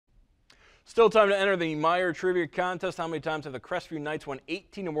Still time to enter the Meyer Trivia Contest. How many times have the Crestview Knights won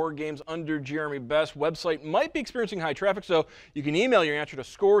 18 or more games under Jeremy Best? Website might be experiencing high traffic, so you can email your answer to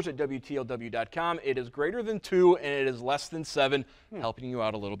scores@WTLW.com. It is greater than 2 and it is less than 7, helping you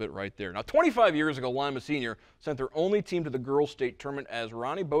out a little bit right there. Now, 25 years ago, Lima Senior sent their only team to the girls' state tournament as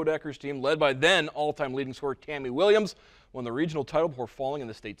Ronnie Bodecker's team, led by then all-time leading scorer Tammy Williams, won the regional title before falling in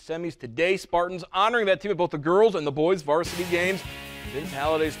the state semis. Today, Spartans honoring that team at both the girls and the boys varsity games. Vince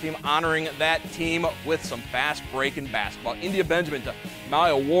Halliday's team honoring that team with some fast-breaking basketball. India Benjamin to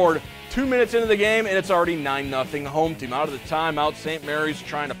Maya Ward. 2 minutes into the game, and it's already 9-0 home team. Out of the timeout, St. Mary's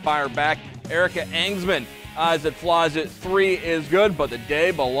trying to fire back. Erica Angsman, as it flies it, 3 is good, but the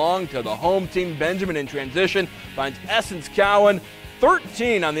day belonged to the home team. Benjamin in transition finds Essence Cowan.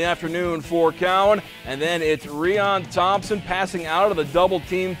 13 on the afternoon for Cowan, and then it's Rion Thompson passing out of the double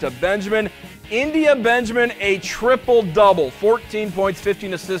team to Benjamin. India Benjamin, a triple-double, 14 points,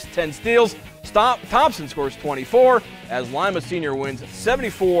 15 assists, 10 steals. Thompson scores 24 as Lima Senior wins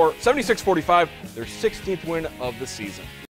 76-45, their 16th win of the season.